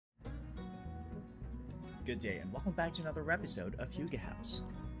Good day and welcome back to another episode of Hugo House.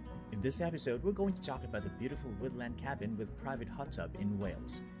 In this episode, we're going to talk about the beautiful woodland cabin with private hot tub in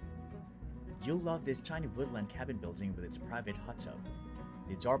Wales. You'll love this tiny woodland cabin building with its private hot tub.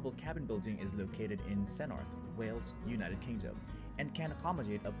 The adorable cabin building is located in Cenarth, Wales, United Kingdom, and can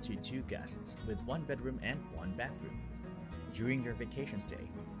accommodate up to 2 guests with 1 bedroom and 1 bathroom. During your vacation stay,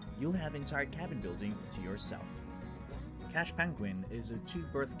 you'll have entire cabin building to yourself. Cwtch Pantgwyn is a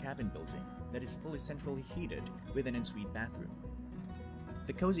 2-berth cabin building that is fully centrally heated with an ensuite bathroom.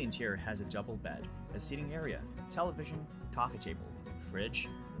 The cozy interior has a double bed, a seating area, television, coffee table, fridge,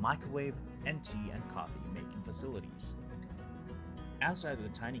 microwave, and tea and coffee making facilities. Outside of the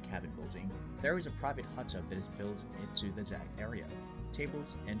tiny cabin building, there is a private hot tub that is built into the deck area,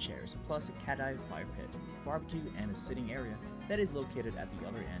 tables and chairs, plus a Kadai fire pit, barbecue, and a sitting area that is located at the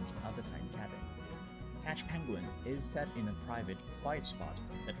other end of the tiny cabin. Cwtch Pantgwyn is set in a private, quiet spot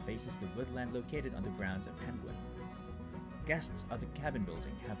that faces the woodland located on the grounds of Pantgwyn. Guests of the cabin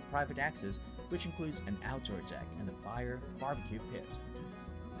building have private access, which includes an outdoor deck and a fire barbecue pit.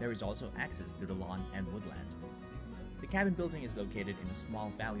 There is also access to the lawn and woodland. The cabin building is located in a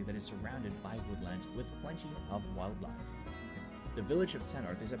small valley that is surrounded by woodland with plenty of wildlife. The village of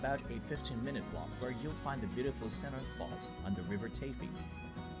Cenarth is about a 15-minute walk where you'll find the beautiful Cenarth Falls on the River Tafy.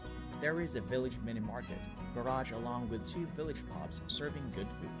 There is a village mini-market, garage along with 2 village pubs serving good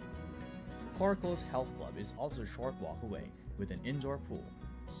food. Coracle's Health Club is also a short walk away with an indoor pool,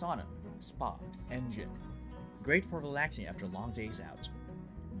 sauna, spa, and gym. Great for relaxing after long days out.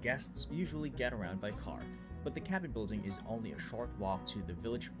 Guests usually get around by car, but the cabin building is only a short walk to the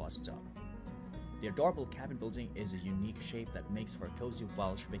village bus stop. The adorable cabin building is a unique shape that makes for a cozy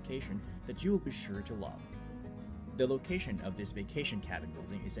Welsh vacation that you will be sure to love. The location of this vacation cabin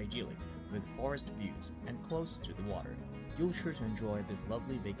building is idyllic, with forest views and close to the water. You'll sure to enjoy this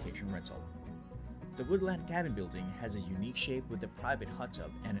lovely vacation rental. The woodland cabin building has a unique shape with a private hot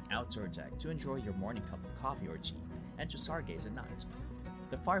tub and an outdoor deck to enjoy your morning cup of coffee or tea and to stargaze at night.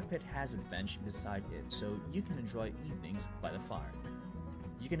 The fire pit has a bench beside it so you can enjoy evenings by the fire.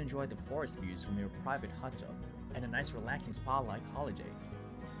 You can enjoy the forest views from your private hot tub and a nice relaxing spa-like holiday.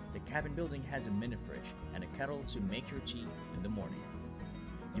 The cabin building has a mini fridge and a kettle to make your tea in the morning.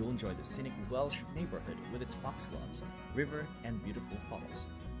 You'll enjoy the scenic Welsh neighborhood with its foxgloves, river, and beautiful falls.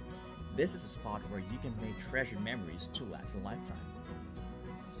 This is a spot where you can make treasured memories to last a lifetime.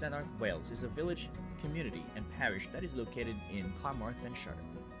 Cenarth, Wales is a village, community, and parish that is located in Carmarthenshire,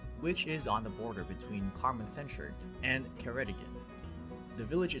 which is on the border between Carmarthenshire and Ceredigion. The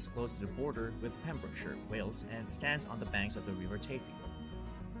village is close to the border with Pembrokeshire, Wales, and stands on the banks of the River Tafy.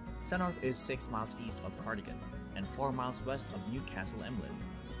 Cenarth is 6 miles east of Cardigan and 4 miles west of Newcastle Emlyn.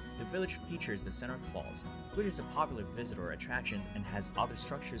 The village features the Cenarth Falls, which is a popular visitor attraction and has other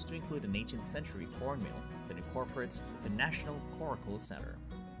structures to include an 18th century corn mill that incorporates the National Coracle Center.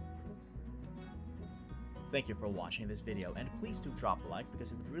 Thank you for watching this video, and please do drop a like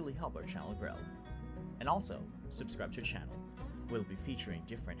because it would really help our channel grow. And also, subscribe to the channel. We'll be featuring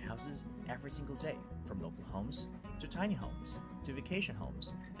different houses every single day, from local homes to tiny homes to vacation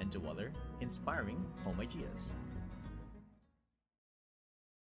homes and to other inspiring home ideas.